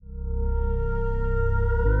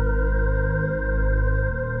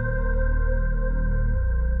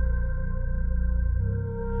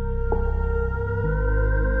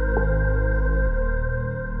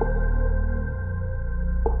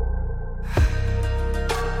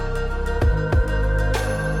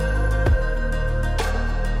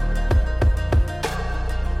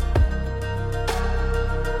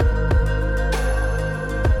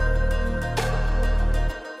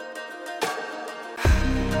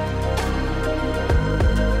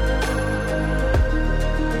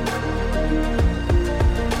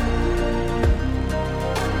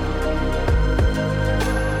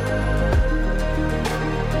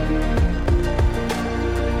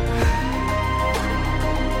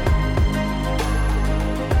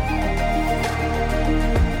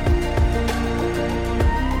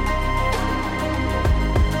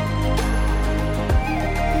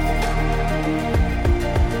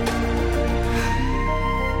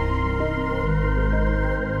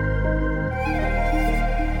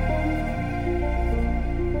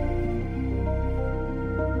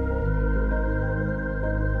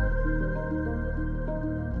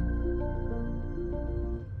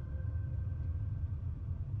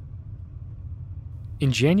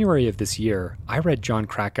In January of this year, I read Jon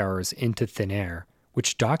Krakauer's Into Thin Air,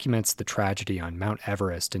 which documents the tragedy on Mount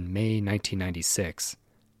Everest in May 1996.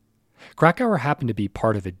 Krakauer happened to be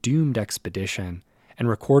part of a doomed expedition and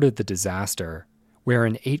recorded the disaster,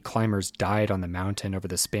 wherein 8 climbers died on the mountain over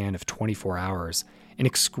the span of 24 hours in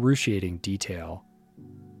excruciating detail.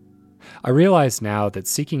 I realize now that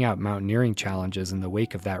seeking out mountaineering challenges in the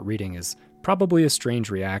wake of that reading is probably a strange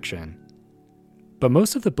reaction. But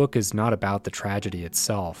most of the book is not about the tragedy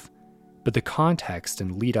itself, but the context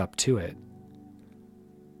and lead up to it.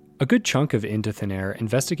 A good chunk of Into Thin Air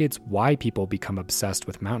investigates why people become obsessed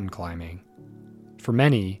with mountain climbing. For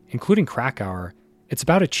many, including Krakauer, it's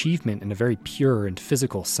about achievement in a very pure and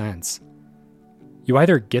physical sense. You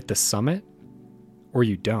either get the summit, or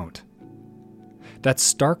you don't. That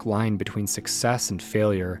stark line between success and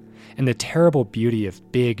failure, and the terrible beauty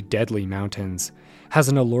of big, deadly mountains, has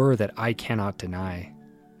an allure that I cannot deny.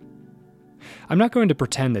 I'm not going to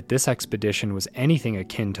pretend that this expedition was anything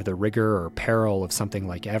akin to the rigor or peril of something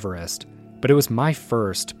like Everest, but it was my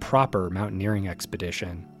first proper mountaineering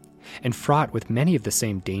expedition, and fraught with many of the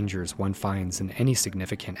same dangers one finds in any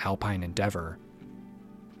significant alpine endeavor.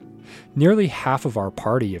 Nearly half of our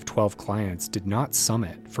party of 12 clients did not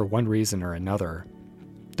summit for one reason or another,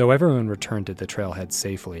 though everyone returned to the trailhead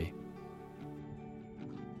safely.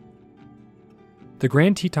 The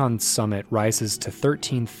Grand Teton summit rises to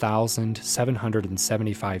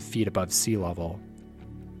 13,775 feet above sea level.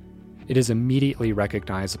 It is immediately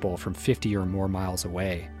recognizable from 50 or more miles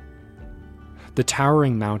away. The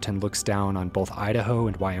towering mountain looks down on both Idaho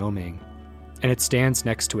and Wyoming, and it stands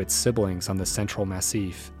next to its siblings on the Central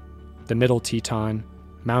Massif, the Middle Teton,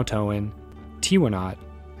 Mount Owen, Tiwanaut,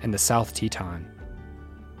 and the South Teton.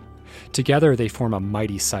 Together they form a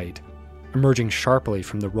mighty sight, emerging sharply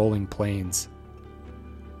from the rolling plains.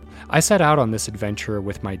 I set out on this adventure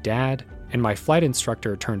with my dad and my flight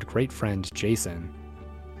instructor turned great friend Jason.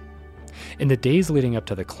 In the days leading up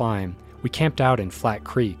to the climb, we camped out in Flat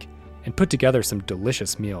Creek and put together some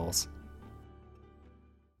delicious meals.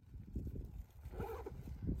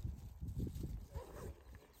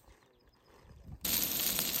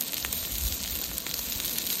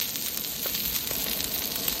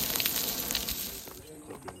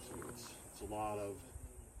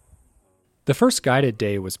 The first guided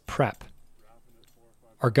day was prep.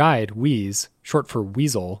 Our guide, Wheeze, short for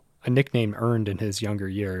Weasel, a nickname earned in his younger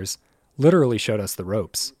years, literally showed us the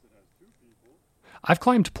ropes. I've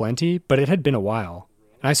climbed plenty, but it had been a while,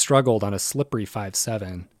 and I struggled on a slippery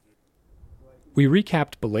 5.7. We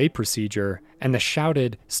recapped belay procedure and the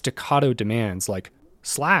shouted staccato demands like,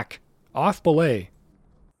 "Slack! Off belay!"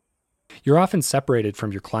 You're often separated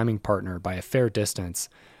from your climbing partner by a fair distance,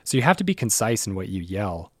 so you have to be concise in what you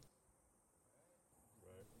yell.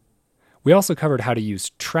 We also covered how to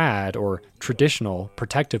use trad, or traditional,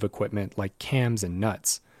 protective equipment like cams and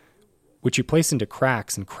nuts, which you place into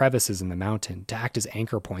cracks and crevices in the mountain to act as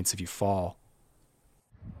anchor points if you fall.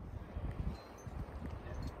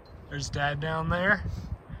 There's Dad down there.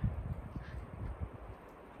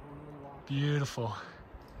 Beautiful.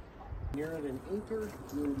 Near an anchor,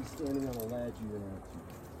 you're going to be standing on a ledge you're going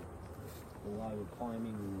to rely on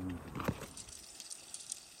climbing.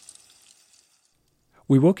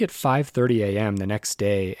 We woke at 5:30 a.m. the next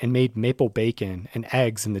day and made maple bacon and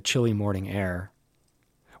eggs in the chilly morning air.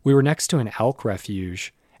 We were next to an elk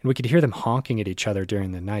refuge, and we could hear them honking at each other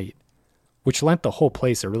during the night, which lent the whole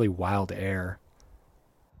place a really wild air.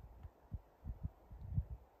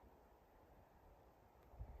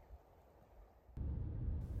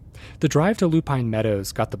 The drive to Lupine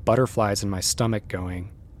Meadows got the butterflies in my stomach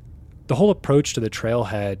going. The whole approach to the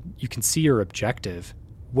trailhead, you can see your objective,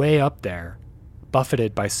 way up there,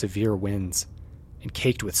 buffeted by severe winds and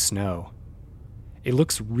caked with snow. It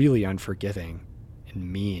looks really unforgiving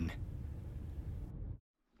and mean.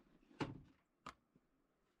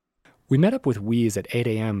 We met up with Wheeze at 8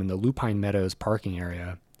 a.m. in the Lupine Meadows parking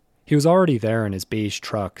area. He was already there in his beige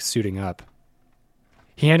truck, suiting up.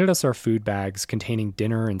 He handed us our food bags containing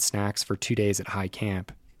dinner and snacks for 2 days at high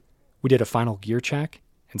camp. We did a final gear check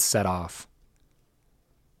and set off.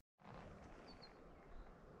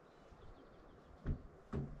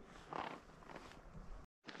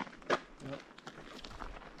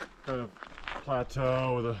 Kind of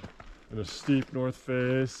plateau with a steep north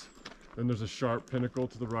face. Then there's a sharp pinnacle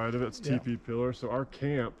to the right of it. It's TP Pillar. So our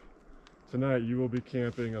camp tonight, you will be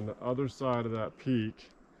camping on the other side of that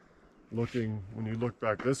peak. Looking, when you look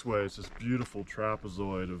back this way, it's this beautiful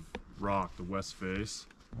trapezoid of rock, the west face.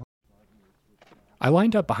 I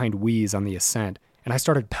lined up behind Wheeze on the ascent, and I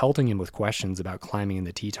started pelting him with questions about climbing in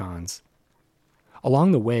the Tetons.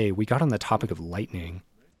 Along the way, we got on the topic of lightning.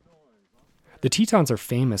 The Tetons are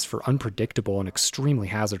famous for unpredictable and extremely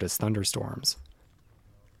hazardous thunderstorms.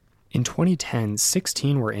 In 2010,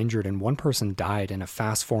 16 were injured and one person died in a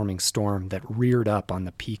fast-forming storm that reared up on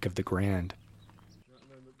the peak of the Grand.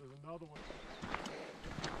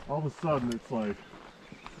 All of a sudden it's like,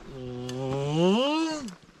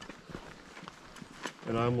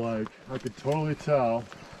 and I'm like, I could totally tell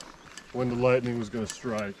when the lightning was going to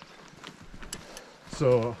strike.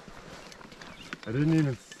 So I didn't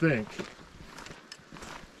even think.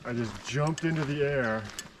 I just jumped into the air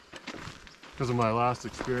because of my last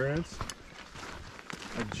experience.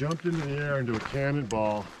 I jumped into the air into a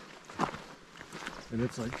cannonball, and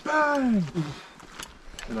it's like bang,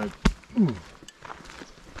 and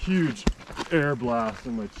huge air blast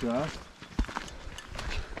in my chest.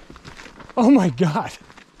 Oh my God.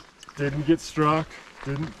 Didn't get struck,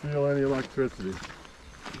 didn't feel any electricity.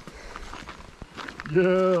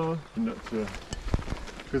 Yeah.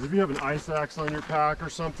 Because if you have an ice axe on your pack or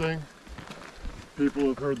something, people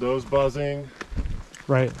have heard those buzzing.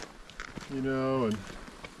 Right. You know,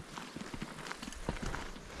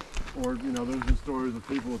 or there's been stories of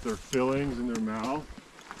people with their fillings in their mouth.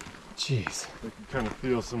 Jeez. They can kind of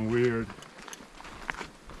feel some weird.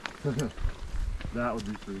 That would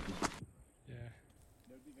be freaky.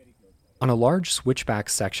 On a large switchback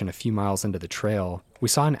section a few miles into the trail, we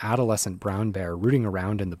saw an adolescent brown bear rooting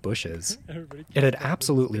around in the bushes. It had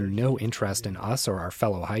absolutely no interest in us or our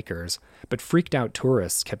fellow hikers, but freaked out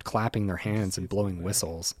tourists kept clapping their hands and blowing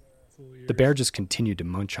whistles. The bear just continued to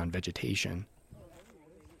munch on vegetation.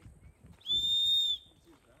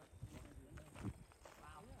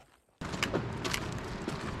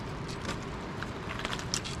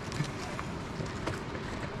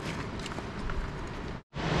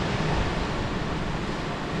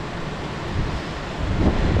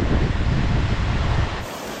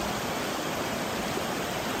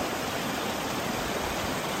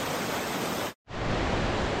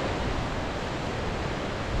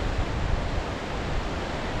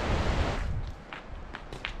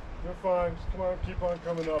 You're fine. Just come on, keep on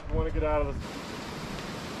coming up. You want to get out of this.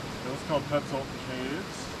 It's called Petzl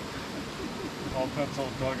Caves. All Petzl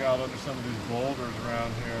dug out under some of these boulders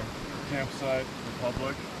around here. Campsite for the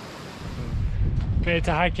public. Made it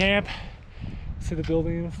to high camp. See the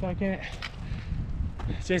building in a second.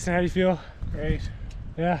 Jason, how do you feel? Great.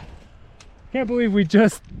 Yeah. Can't believe we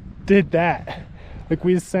just did that. Like,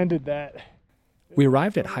 we ascended that. We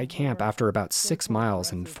arrived at high camp after about 6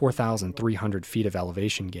 miles and 4,300 feet of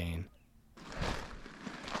elevation gain.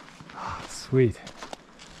 Sweet.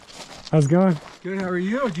 How's it going? Good, how are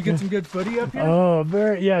you? Did you get some good footy up here? Oh,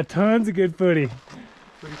 yeah, tons of good footy.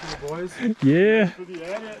 Footy for the boys? Yeah. For the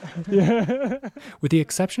edit. Yeah. With the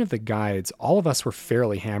exception of the guides, all of us were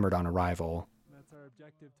fairly hammered on arrival. That's our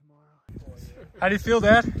objective tomorrow. How do you feel,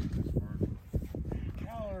 Dad?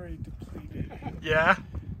 Calorie depleted. Yeah.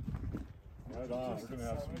 Right on. We're gonna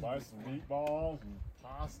have some nice meatballs and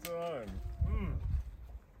pasta and.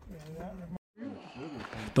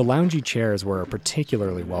 The loungy chairs were a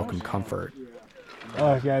particularly welcome comfort.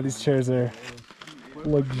 Oh, God, these chairs are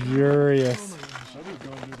luxurious.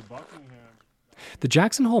 The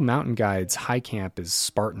Jackson Hole Mountain Guide's high camp is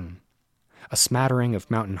Spartan, a smattering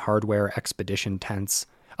of mountain hardware expedition tents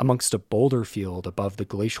amongst a boulder field above the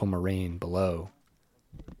glacial moraine below.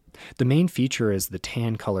 The main feature is the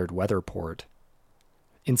tan-colored weather port.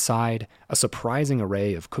 Inside, a surprising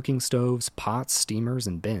array of cooking stoves, pots, steamers,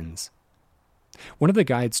 and bins. One of the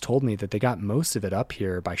guides told me that they got most of it up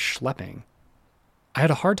here by schlepping. I had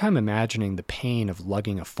a hard time imagining the pain of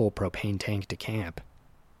lugging a full propane tank to camp.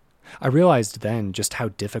 I realized then just how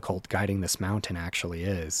difficult guiding this mountain actually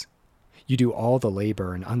is. You do all the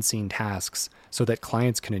labor and unseen tasks so that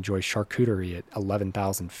clients can enjoy charcuterie at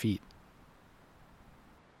 11,000 feet.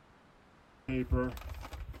 Paper.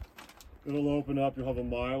 It'll open up. You'll have a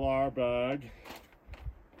Mylar bag.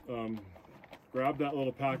 Grab that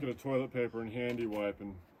little packet of toilet paper and handy wipe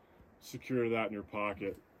and secure that in your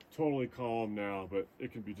pocket. Totally calm now, but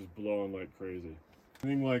it can be just blowing like crazy.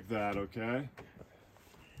 Anything like that, okay?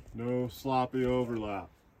 No sloppy overlap.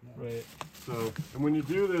 Right. So, and when you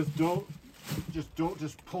do this, don't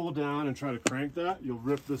just pull down and try to crank that. You'll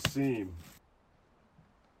rip the seam.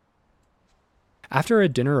 After a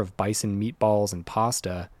dinner of bison meatballs and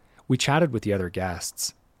pasta, we chatted with the other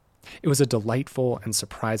guests. It was a delightful and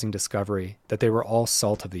surprising discovery that they were all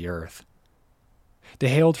salt of the earth. They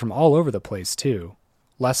hailed from all over the place, too.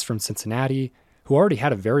 Les from Cincinnati, who already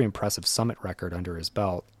had a very impressive summit record under his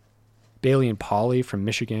belt. Bailey and Polly from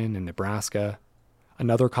Michigan and Nebraska.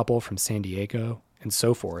 Another couple from San Diego, and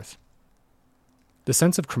so forth. The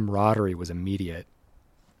sense of camaraderie was immediate.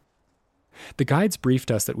 The guides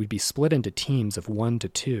briefed us that we'd be split into teams of 1 to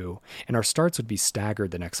 2, and our starts would be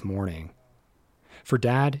staggered the next morning. For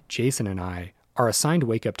Dad, Jason, and I, our assigned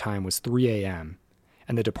wake-up time was 3 a.m.,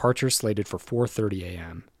 and the departure slated for 4:30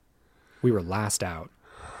 a.m. We were last out.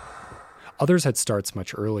 Others had starts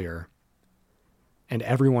much earlier, and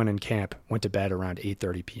everyone in camp went to bed around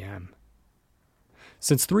 8:30 p.m.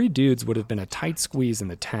 Since 3 dudes would have been a tight squeeze in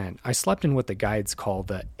the tent, I slept in what the guides call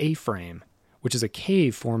the A-frame, which is a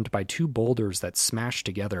cave formed by 2 boulders that smashed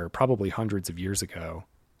together probably hundreds of years ago.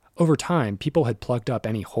 Over time, people had plugged up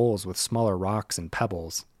any holes with smaller rocks and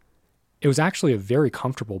pebbles. It was actually a very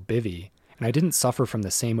comfortable bivvy, and I didn't suffer from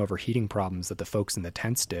the same overheating problems that the folks in the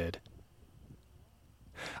tents did.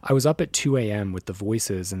 I was up at 2 a.m. with the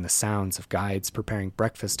voices and the sounds of guides preparing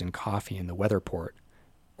breakfast and coffee in the weather port,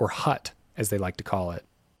 or hut, as they like to call it.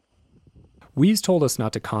 Weeze told us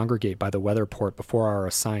not to congregate by the weather port before our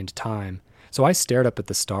assigned time, so I stared up at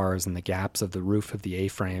the stars and the gaps of the roof of the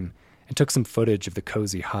A-frame and took some footage of the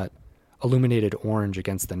cozy hut, illuminated orange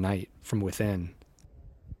against the night from within.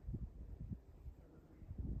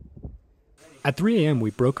 At 3 a.m.,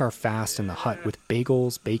 we broke our fast in the hut with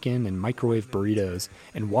bagels, bacon, and microwave burritos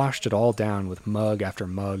and washed it all down with mug after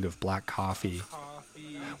mug of black coffee.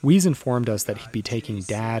 Weeze informed us that he'd be taking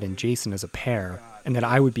Dad and Jason as a pair and that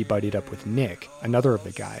I would be buddied up with Nick, another of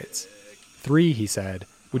the guides. 3, he said,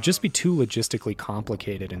 would just be too logistically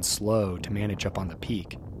complicated and slow to manage up on the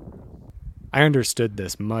peak. I understood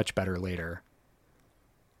this much better later.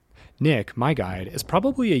 Nick, my guide, is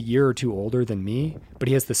probably a year or 2 older than me, but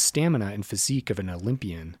he has the stamina and physique of an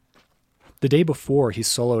Olympian. The day before, he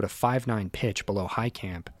soloed a 5'9" pitch below high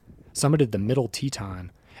camp, summited the Middle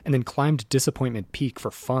Teton, and then climbed Disappointment Peak for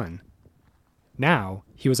fun. Now,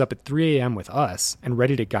 he was up at 3 a.m. with us and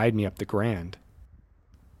ready to guide me up the Grand.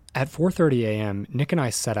 At 4:30 a.m., Nick and I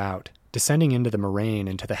set out, descending into the moraine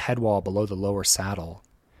into the headwall below the lower saddle,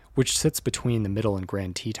 which sits between the Middle and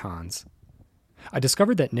Grand Tetons. I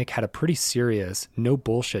discovered that Nick had a pretty serious,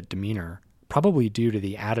 no-bullshit demeanor, probably due to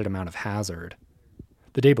the added amount of hazard.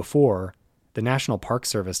 The day before, the National Park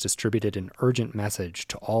Service distributed an urgent message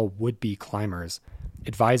to all would-be climbers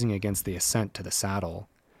advising against the ascent to the saddle,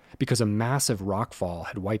 because a massive rockfall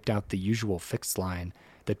had wiped out the usual fixed line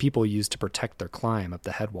that people used to protect their climb up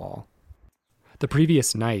the headwall. The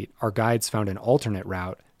previous night, our guides found an alternate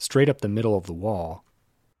route straight up the middle of the wall.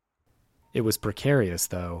 It was precarious,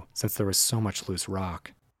 though, since there was so much loose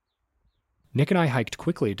rock. Nick and I hiked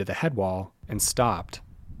quickly to the headwall and stopped.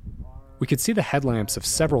 We could see the headlamps of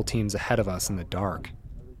several teams ahead of us in the dark.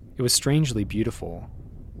 It was strangely beautiful.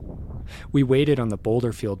 We waited on the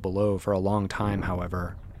boulder field below for a long time,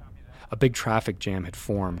 however. A big traffic jam had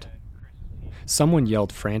formed. Someone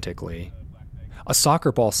yelled frantically. A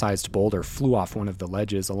soccer ball-sized boulder flew off one of the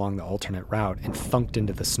ledges along the alternate route and thunked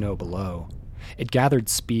into the snow below. It gathered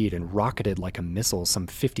speed and rocketed like a missile some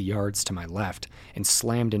 50 yards to my left and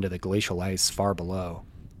slammed into the glacial ice far below.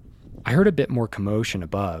 I heard a bit more commotion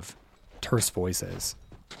above, terse voices.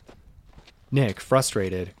 Nick,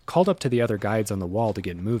 frustrated, called up to the other guides on the wall to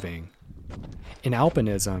get moving. In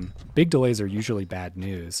alpinism, big delays are usually bad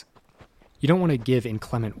news. You don't want to give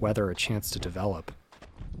inclement weather a chance to develop.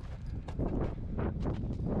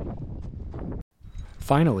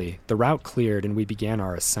 Finally, the route cleared and we began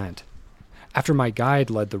our ascent. After my guide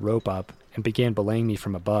led the rope up and began belaying me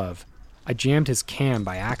from above, I jammed his cam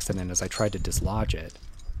by accident as I tried to dislodge it.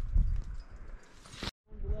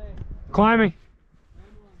 Climbing.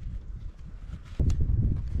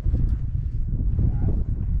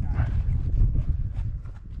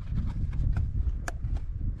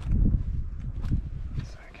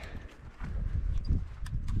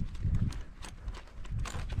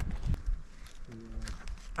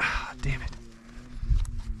 Ah, damn it.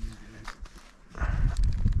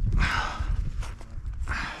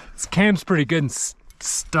 This cam's pretty good and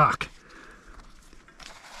stuck.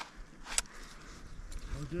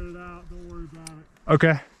 I'll get it out, don't worry about it.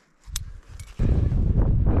 Okay.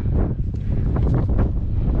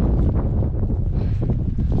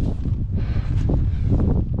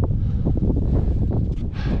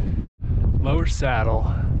 Lower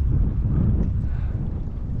saddle.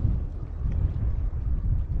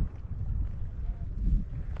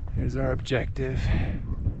 Here's our objective.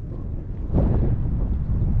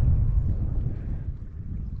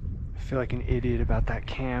 I feel like an idiot about that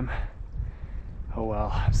cam. Oh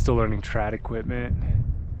well, I'm still learning trad equipment.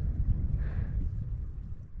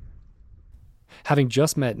 Having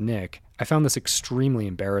just met Nick, I found this extremely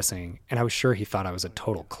embarrassing, and I was sure he thought I was a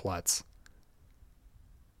total klutz.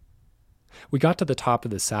 We got to the top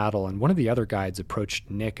of the saddle, and one of the other guides approached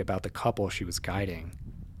Nick about the couple she was guiding.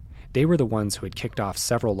 They were the ones who had kicked off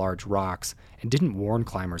several large rocks and didn't warn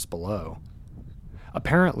climbers below.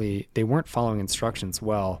 Apparently, they weren't following instructions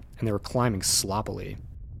well, and they were climbing sloppily.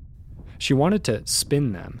 She wanted to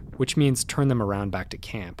spin them, which means turn them around back to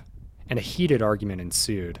camp, and a heated argument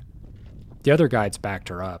ensued. The other guides backed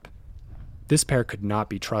her up. This pair could not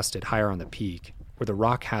be trusted higher on the peak, where the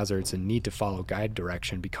rock hazards and need to follow guide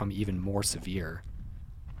direction become even more severe.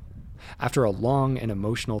 After a long and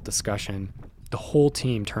emotional discussion, the whole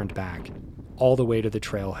team turned back, all the way to the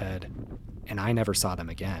trailhead, and I never saw them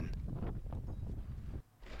again.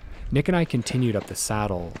 Nick and I continued up the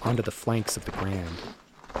saddle onto the flanks of the Grand.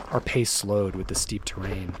 Our pace slowed with the steep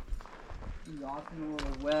terrain. You often a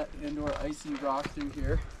little wet and/or icy rock through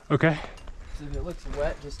here. Okay. So if it looks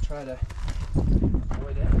wet, just try to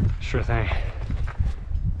avoid it. Sure thing.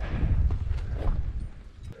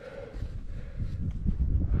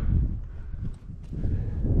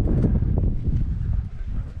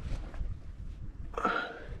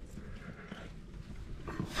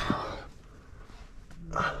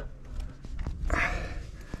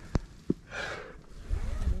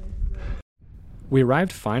 We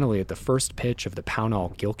arrived finally at the first pitch of the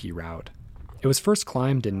Pownall-Gilkey route. It was first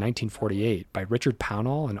climbed in 1948 by Richard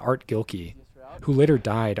Pownall and Art Gilkey, who later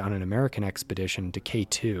died on an American expedition to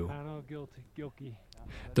K2.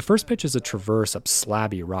 The first pitch is a traverse up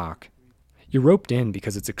slabby rock. You're roped in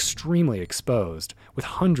because it's extremely exposed, with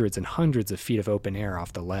hundreds and hundreds of feet of open air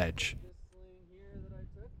off the ledge.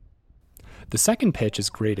 The second pitch is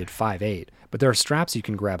graded 5/8, but there are straps you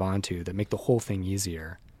can grab onto that make the whole thing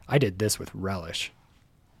easier. I did this with relish.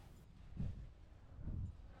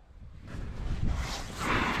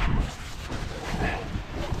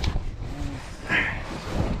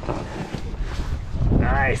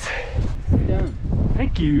 Nice. Done.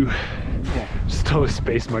 Thank you. Yeah. Just totally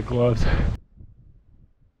spaced my gloves.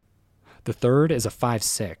 The third is a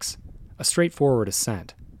 5/6, a straightforward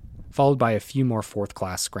ascent, followed by a few more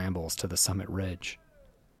fourth-class scrambles to the summit ridge.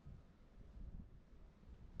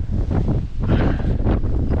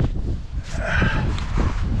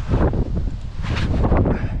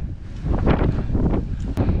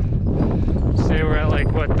 Say we're at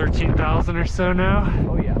like, what, 13,000 or so now?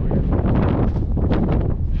 Oh yeah, we're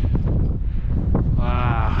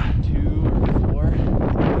Wow. 2 or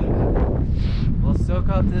 4. We'll soak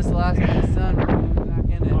up this last bit of sun. We're going back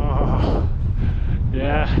in it. Oh,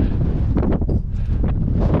 yeah.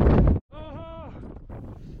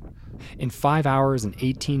 In 5 hours and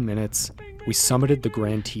 18 minutes, we summited the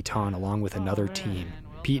Grand Teton along with another team,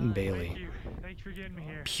 Pete and Bailey. Thanks for getting me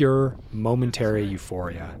here. Pure, momentary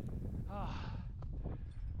euphoria.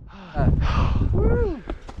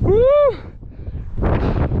 Woo!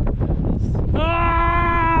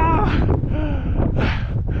 Ah!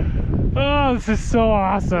 Oh, this is so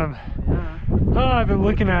awesome. Yeah. Oh, I've been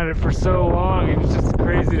looking at it for so long, and it's just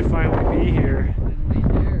crazy to finally be here.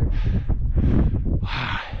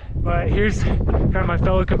 But here's kind of my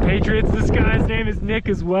fellow compatriots. This guy's name is Nick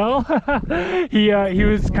as well. He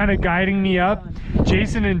was kind of guiding me up.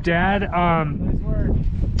 Jason and Dad are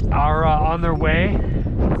on their way.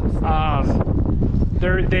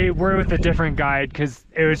 They were with a different guide because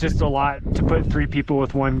it was just a lot to put 3 people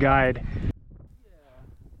with one guide.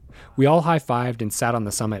 We all high-fived and sat on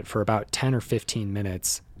the summit for about 10 or 15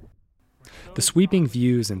 minutes. The sweeping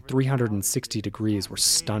views in 360 degrees were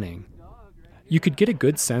stunning. You could get a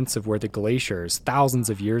good sense of where the glaciers, thousands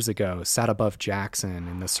of years ago, sat above Jackson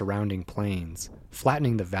and the surrounding plains,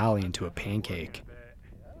 flattening the valley into a pancake.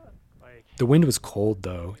 The wind was cold,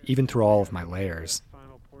 though, even through all of my layers.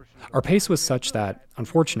 Our pace was such that,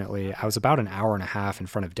 unfortunately, I was about an hour and a half in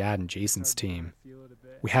front of Dad and Jason's team.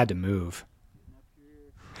 We had to move.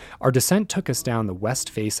 Our descent took us down the west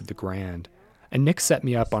face of the Grand, and Nick set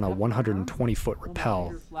me up on a 120-foot rappel,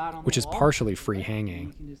 which is partially free hanging.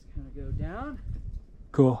 You can just kind of go down,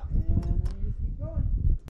 Cool. and then you keep going.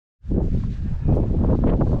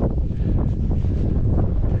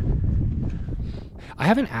 I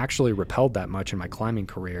haven't actually rappelled that much in my climbing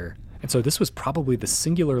career, and so this was probably the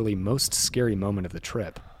singularly most scary moment of the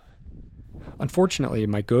trip. Unfortunately,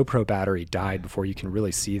 my GoPro battery died before you can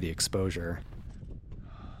really see the exposure.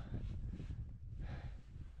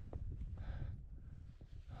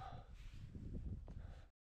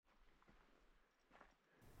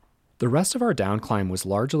 The rest of our downclimb was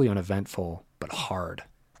largely uneventful, but hard.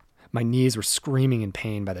 My knees were screaming in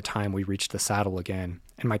pain by the time we reached the saddle again,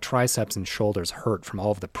 and my triceps and shoulders hurt from all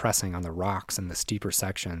of the pressing on the rocks and the steeper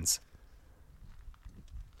sections.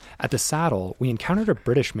 At the saddle, we encountered a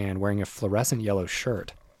British man wearing a fluorescent yellow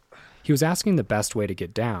shirt. He was asking the best way to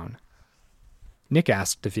get down. Nick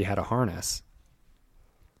asked if he had a harness.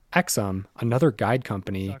 Exum, another guide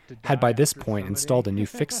company, had by this point installed a new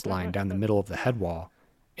fixed line down the middle of the head wall,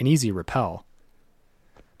 an easy rappel.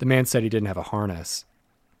 The man said he didn't have a harness.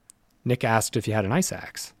 Nick asked if he had an ice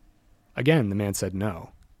axe. Again, the man said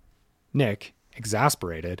no. Nick,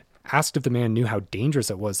 exasperated, asked if the man knew how dangerous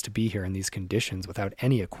it was to be here in these conditions without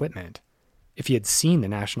any equipment, if he had seen the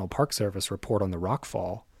National Park Service report on the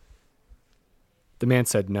rockfall. The man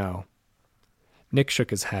said no. Nick shook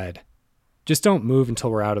his head. Just don't move until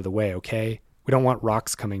we're out of the way, okay? We don't want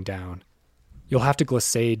rocks coming down. You'll have to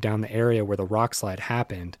glissade down the area where the rock slide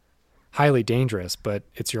happened. Highly dangerous, but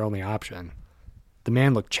it's your only option. The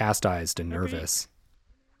man looked chastised and nervous.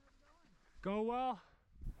 Go well.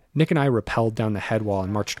 Nick and I rappelled down the head wall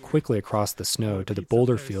and marched quickly across the snow to the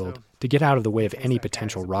boulder field to get out of the way of any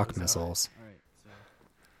potential rock missiles.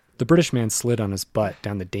 The British man slid on his butt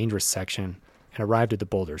down the dangerous section and arrived at the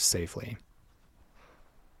boulders safely.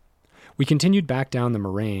 We continued back down the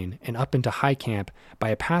moraine and up into high camp by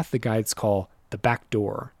a path the guides call the back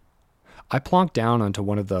door. I plonked down onto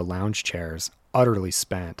one of the lounge chairs, utterly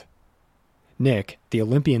spent. Nick, the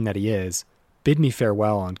Olympian that he is, bid me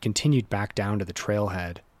farewell and continued back down to the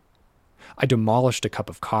trailhead. I demolished a cup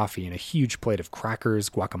of coffee and a huge plate of crackers,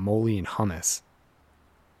 guacamole, and hummus.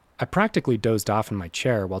 I practically dozed off in my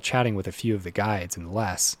chair while chatting with a few of the guides and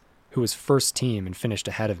Les, who was first team and finished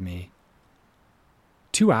ahead of me.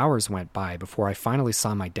 2 hours went by before I finally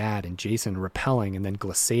saw my dad and Jason rappelling and then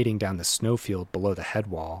glissading down the snowfield below the head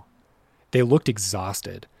wall. They looked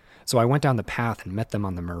exhausted, so I went down the path and met them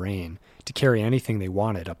on the moraine to carry anything they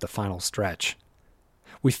wanted up the final stretch.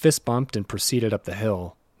 We fist bumped and proceeded up the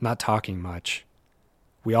hill, not talking much.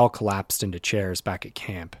 We all collapsed into chairs back at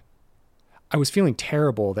camp. I was feeling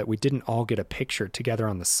terrible that we didn't all get a picture together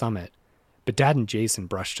on the summit, but Dad and Jason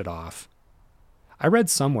brushed it off. I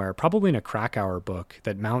read somewhere, probably in a Krakauer book,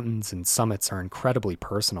 that mountains and summits are incredibly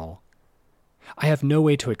personal. I have no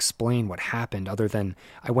way to explain what happened other than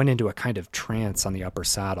I went into a kind of trance on the upper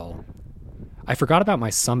saddle. I forgot about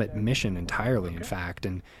my summit mission entirely, in fact,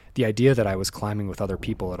 and the idea that I was climbing with other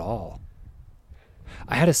people at all.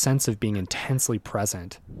 I had a sense of being intensely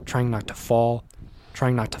present, trying not to fall,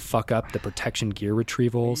 trying not to fuck up the protection gear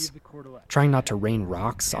retrievals, trying not to rain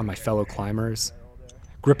rocks on my fellow climbers,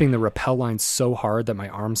 gripping the rappel line so hard that my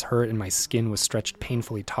arms hurt and my skin was stretched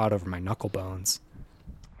painfully taut over my knuckle bones.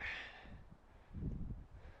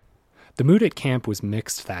 The mood at camp was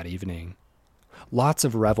mixed that evening. Lots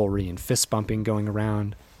of revelry and fist-bumping going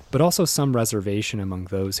around, but also some reservation among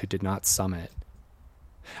those who did not summit.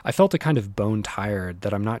 I felt a kind of bone-tired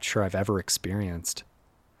that I'm not sure I've ever experienced.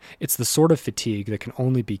 It's the sort of fatigue that can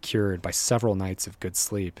only be cured by several nights of good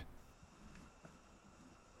sleep.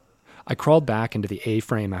 I crawled back into the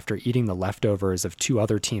A-frame after eating the leftovers of 2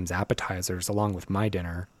 other teams' appetizers along with my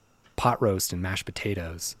dinner, pot roast and mashed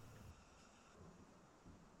potatoes.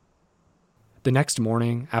 The next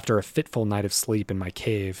morning, after a fitful night of sleep in my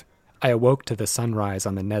cave, I awoke to the sunrise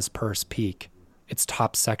on the Nez Perce Peak, its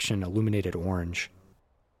top section illuminated orange.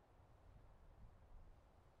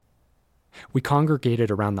 We congregated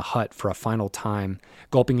around the hut for a final time,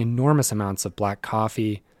 gulping enormous amounts of black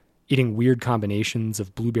coffee, eating weird combinations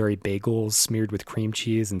of blueberry bagels smeared with cream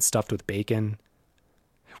cheese and stuffed with bacon.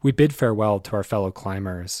 We bid farewell to our fellow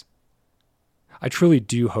climbers. I truly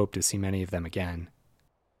do hope to see many of them again.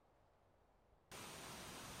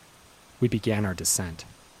 We began our descent.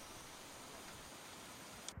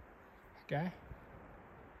 Guy?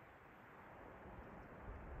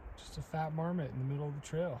 Just a fat marmot in the middle of the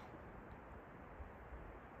trail.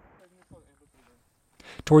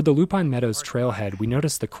 Toward the Lupine Meadows trailhead, we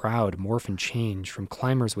noticed the crowd morph and change from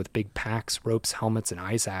climbers with big packs, ropes, helmets, and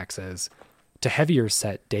ice axes to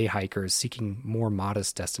heavier-set day hikers seeking more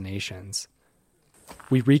modest destinations.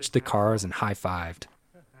 We reached the cars and high-fived.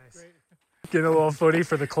 Getting a little footy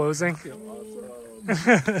for the closing.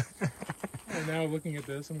 And now looking at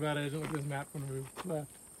this, I'm glad I didn't look at this map when we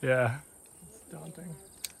left. Yeah. It's daunting.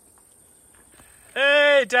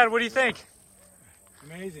 Hey, Dad, what do you think?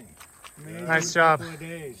 Amazing. Nice job. Couple of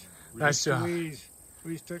days. Nice job.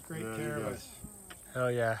 Louise took great care of us.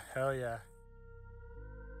 Hell yeah, hell yeah.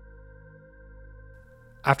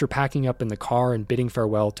 After packing up in the car and bidding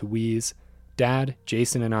farewell to Wheeze, Dad,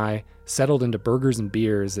 Jason, and I settled into burgers and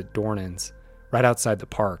beers at Dornan's, right outside the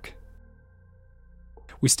park.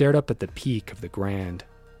 We stared up at the peak of the Grand,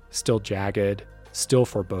 still jagged, still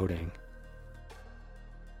foreboding.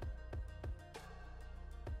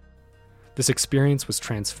 This experience was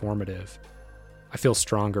transformative. I feel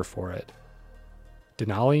stronger for it.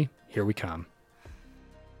 Denali, here we come.